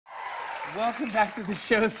Welcome back to the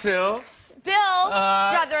show, Sil. Bill,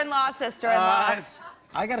 brother-in-law, sister-in-law.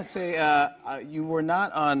 I gotta say, you were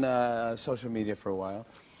not on social media for a while.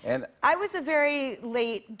 And I was a very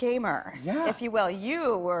late gamer, if you will.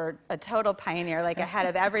 You were a total pioneer, like ahead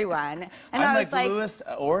of everyone. And I'm I was like Lewis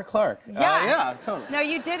or Clark. Yeah, totally. No,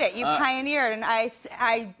 you did it. You pioneered, and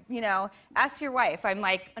I, you know, ask your wife. I'm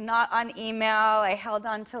like not on email. I held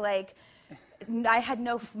on to like. I had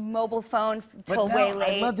no mobile phone till way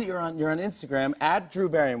late. I love that you're on Instagram at Drew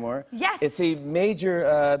Barrymore. Yes. It's a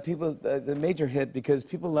major the major hit because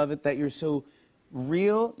people love it that you're so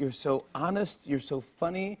real, you're so honest, you're so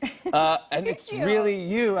funny, and it's really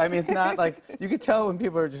you. I mean, it's not like you could tell when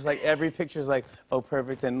people are just like every picture's like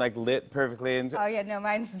perfect and like lit perfectly. And oh yeah, no,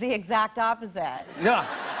 mine's the exact opposite. Yeah.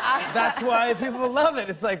 That's why people love it.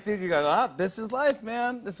 It's like, dude, you go, this is life,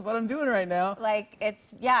 man. This is what I'm doing right now. Like,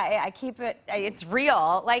 I keep it, it's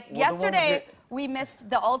real. Like, yesterday, we missed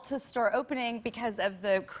the Ulta store opening because of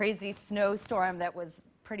the crazy snowstorm that was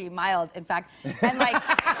pretty mild, in fact. And, like,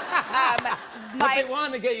 but they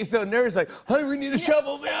wanted to get you so nervous, like, hey, we need a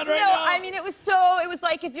shovel man right now. No, I mean, it was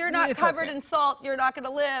like, if you're not covered in salt, you're not going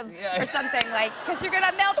to live, or something, like, because you're going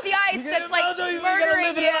to melt the ice that's, like, murdering you. You're going to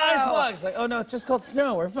live in an ice block. It's like, oh, no, it's just called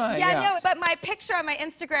snow. We're fine. Yeah, no, but my picture on my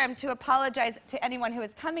Instagram to apologize to anyone who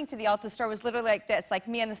was coming to the Ulta store was literally like this, like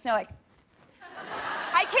me in the snow, like,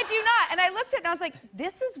 I kid you not. And I looked at it and I was like,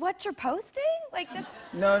 this is what you're posting? Like,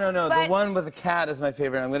 that's... No. The one with the cat is my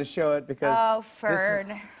favorite. I'm going to show it because... Oh,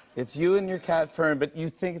 Fern. It's you and your cat, Fern, but you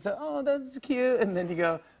think it's like, oh, that's cute. And then you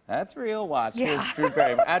go, that's real. Watch. Here's Drew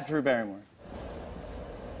Barrymore, at Drew Barrymore.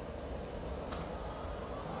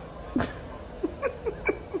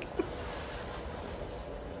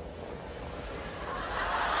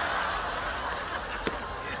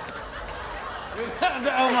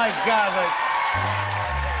 Oh, my God. Like,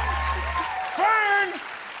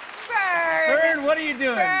 Fern, what are you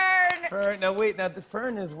doing? Fern. Now, wait. Now, the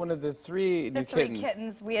Fern is one of the three new kittens. The 3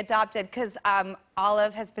 kittens we adopted because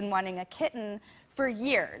Olive has been wanting a kitten for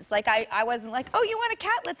years. Like, I wasn't like, oh, you want a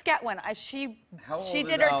cat? Let's get one. She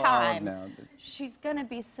did her time. Now? She's going to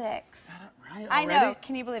be 6. Is that right already? I know.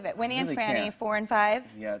 Can you believe it? Winnie and Franny, 4 and 5.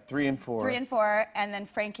 Yeah, 3 and 4. 3 and 4, and then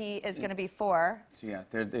Frankie is going to be 4. So,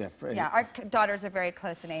 yeah, our daughters are very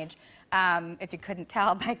close in age. If you couldn't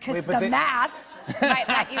tell, because the math might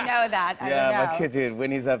let you know that. I don't know. My kid, dude,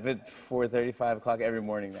 Winnie's up at 4:30, 5 o'clock every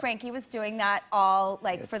morning now. Frankie was doing that all,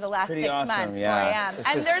 like, for the last 6 months, 4 a.m.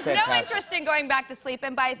 And there's no interest in going back to sleep,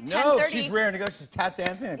 and by 10:30... No, she's raring to go. She's tap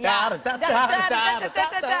dancing.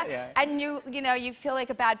 And you feel like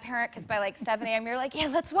a bad parent, because by, like, 7 a.m. you're like, yeah,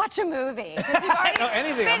 let's watch a movie.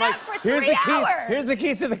 Anything. I'm like, here's the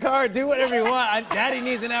keys to the car. Do whatever you want. Daddy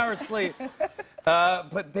needs an hour's sleep.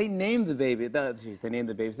 But they named the baby. They named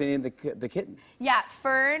the babies. They named the kittens. Yeah,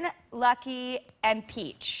 Fern, Lucky, and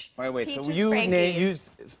Peach. Wait. Peach so you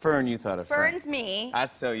Fern. You thought of Fern. Fern's me.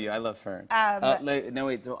 That's so you. I love Fern. No,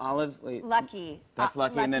 wait. So Olive. Wait. Lucky. That's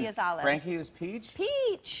Lucky. Lucky and then is Olive. Frankie is Peach.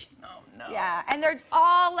 Peach. Oh no. Yeah, and they're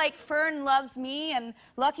all like, Fern loves me, and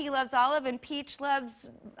Lucky loves Olive, and Peach loves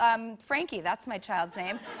Frankie. That's my child's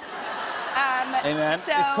name. Hey man,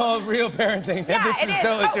 it's called real parenting. Yeah, this is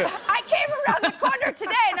so legit. I came around the corner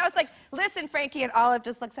today and I was like, listen, Frankie, and Olive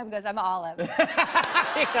just looks up and goes, I'm Olive.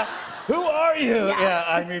 Who are you? Yeah,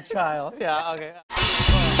 I'm your child. Yeah, okay.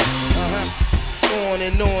 On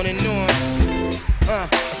and on and on. I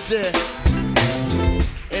said,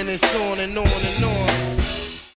 and it's on and on and on.